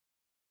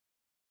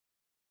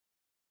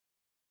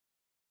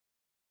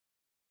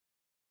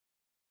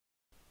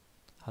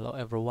Hello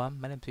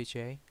everyone, my name is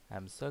PJ.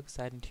 I'm so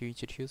excited to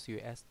introduce you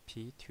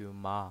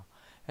SP2MAR.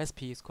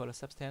 SP is called a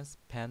substance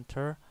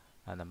painter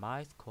and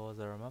MAR is called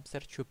the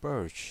Marmoset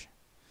toolbag.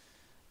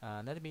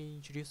 Let me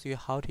introduce you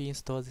how to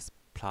install this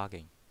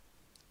plugin.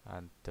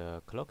 And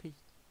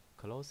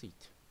close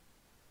it.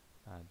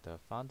 And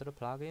find the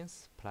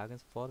plugins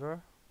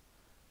folder,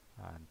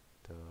 and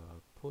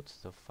put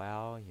the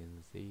file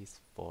in this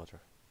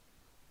folder.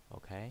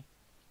 Okay.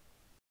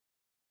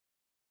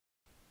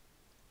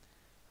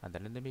 And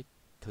then let me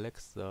click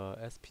the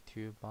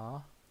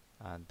SP2MAR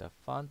and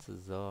find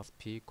the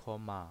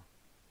spcallmar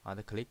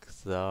and click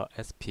the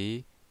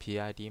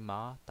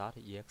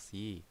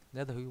SPpidMar.exe.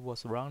 That it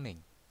was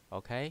running.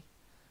 Okay,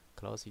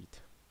 close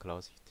it.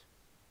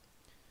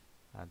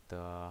 And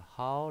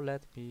how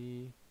let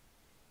me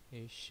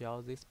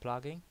show this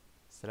plugin.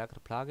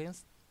 Select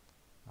plugins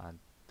and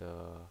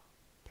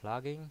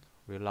plugin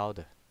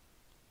reload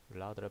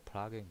the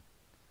plugin.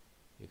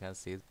 You can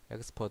see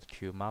export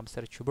to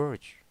Marmoset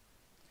toolbag.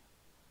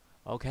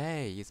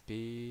 Okay, it's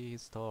been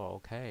installed.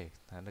 Okay,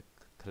 and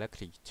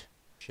click it.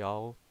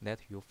 Show that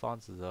you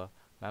found the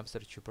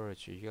Marmoset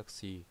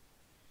toolbag.exe.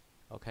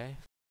 Okay,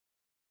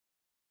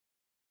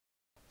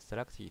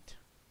 select it.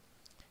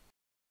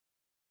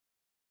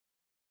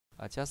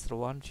 I just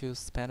want to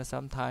spend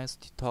some time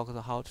to talk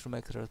about how to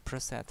make the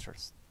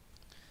presets.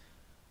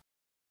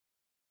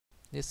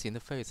 This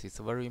interface is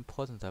very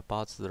important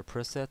about the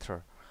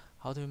presetter.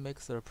 How to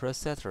make the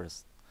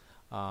presets?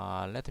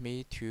 Let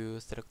me to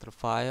select the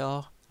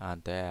file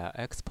and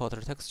export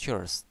the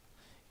textures.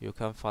 You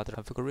can find the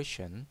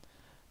configuration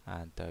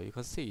and you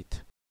can see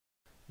it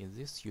in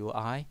this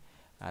UI.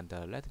 And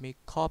let me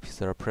copy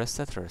the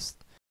presets.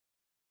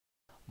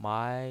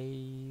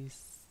 My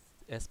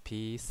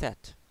SP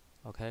set.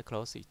 Okay,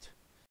 close it.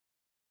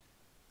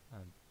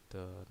 And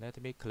let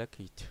me click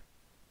it.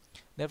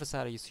 Left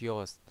side is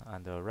yours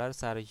and the right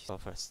side is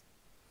yours.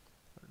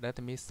 Let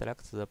me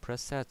select the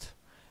preset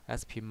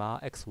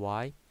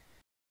SPpidMar.exe.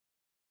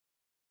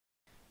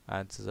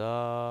 And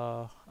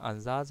the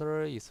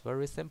other is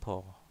very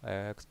simple. I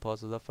export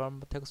the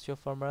texture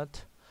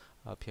format,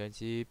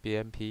 PNG,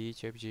 BMP,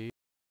 JPG,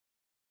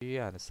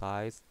 and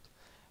size,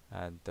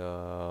 and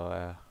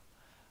a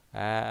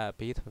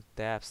bit of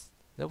depth.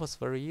 That was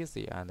very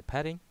easy. And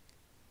padding.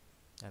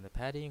 And the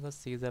padding, you can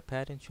see the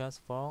padding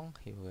transform.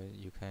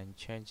 You can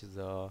change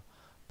the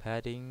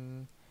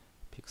padding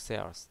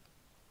pixels.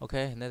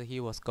 Okay, now he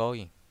was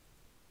going.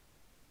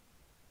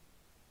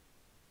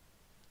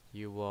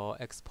 You will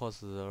export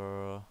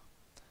the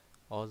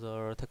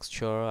other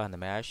texture and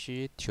mesh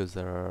to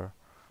the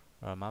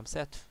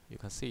Marmoset. You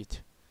can see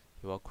it.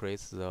 You will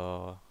create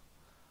the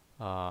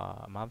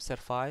Marmoset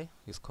file.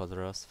 It's called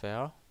the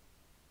sphere.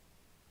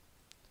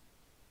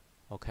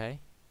 Okay.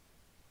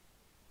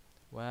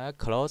 When I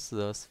close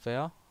the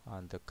sphere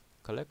and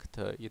click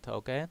it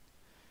again,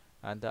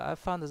 and I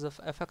found the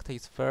effect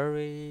is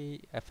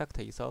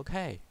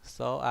okay.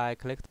 So I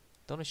clicked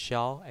don't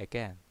show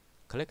again.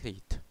 Click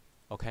it.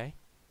 Okay.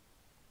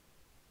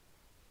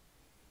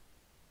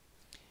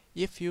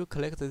 If you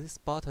click this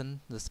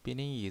button, the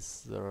spinning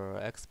is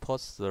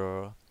export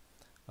the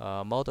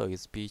model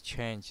is be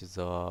changed.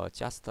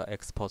 Just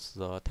export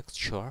the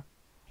texture.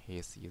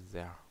 Is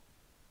there.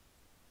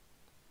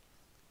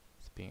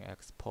 It's being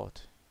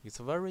export. It's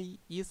very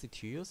easy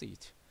to use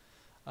it.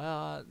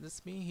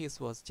 This means it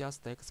was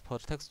just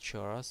export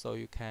texture, so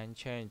you can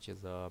change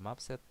the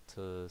Marmoset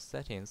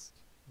settings.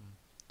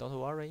 Don't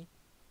worry.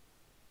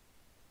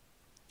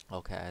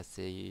 Okay, I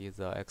see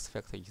the X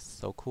factor is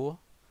so cool.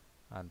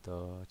 And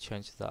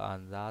change the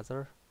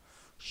another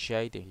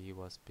shade. He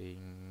was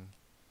being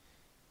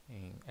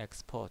in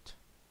export.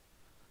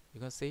 You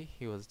can see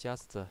he was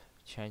just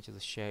change the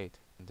shade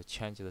and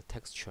change the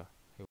texture.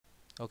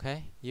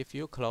 Okay, if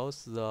you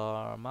close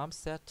the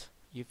Marmoset,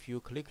 if you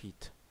click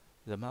it,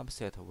 the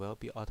Marmoset will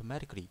be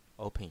automatically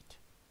opened.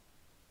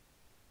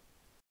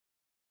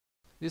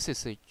 This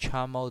is a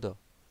charm model.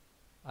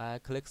 I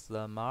click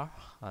the MAR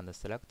and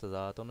select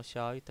the don't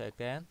show it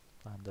again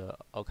and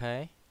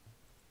OK.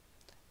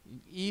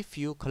 If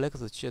you click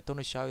the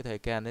don't show it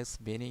again, this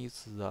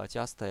means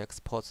just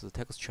export the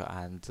texture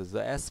and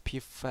the SP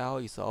file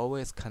is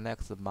always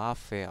connect the MAR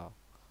file,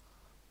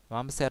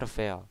 Marmoset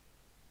file.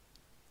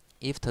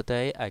 If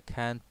today I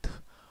can't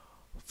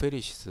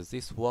finish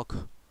this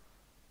work,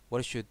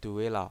 what should do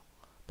we now?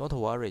 Don't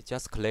worry,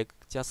 just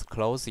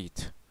close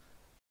it.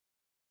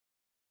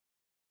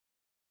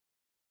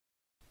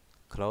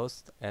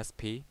 Close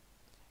SP,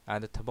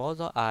 and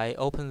tomorrow I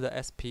open the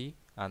SP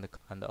and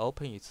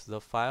open it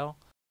the file.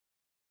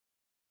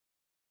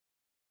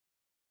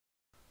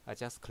 I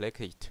just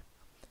click it.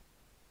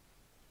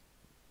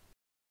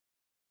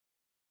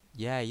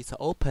 Yeah, it's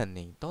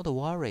opening. Don't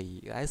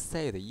worry. I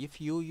said if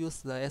you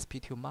use the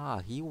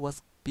SP2MAR, he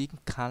was being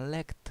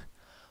connected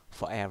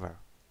forever.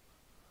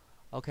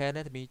 Okay,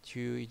 let me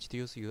to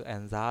introduce you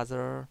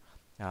another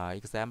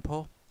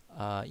example.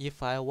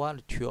 If I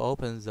want to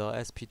open the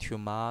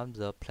SP2MAR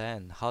the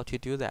plan, how to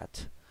do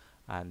that?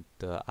 And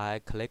I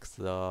click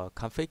the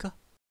config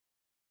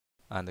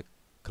and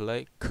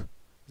click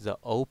the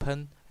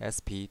open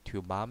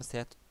SP2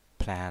 Marmoset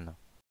plan.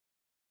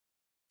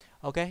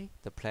 Okay,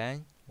 the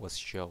plan was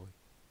shown.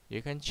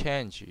 You can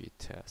change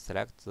it.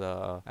 Select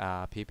the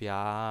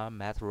PBR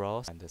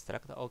materials and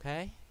select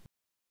OK.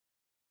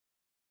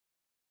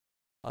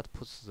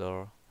 Output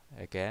the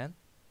again.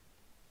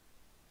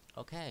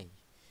 Okay.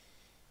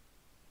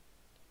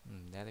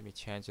 Let me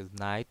change the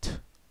night.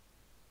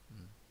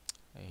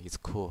 It's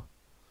cool.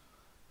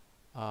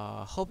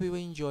 Hope you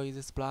enjoy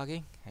this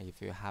blogging.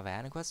 If you have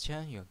any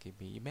question, you can give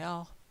me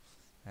email.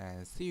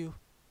 And see you.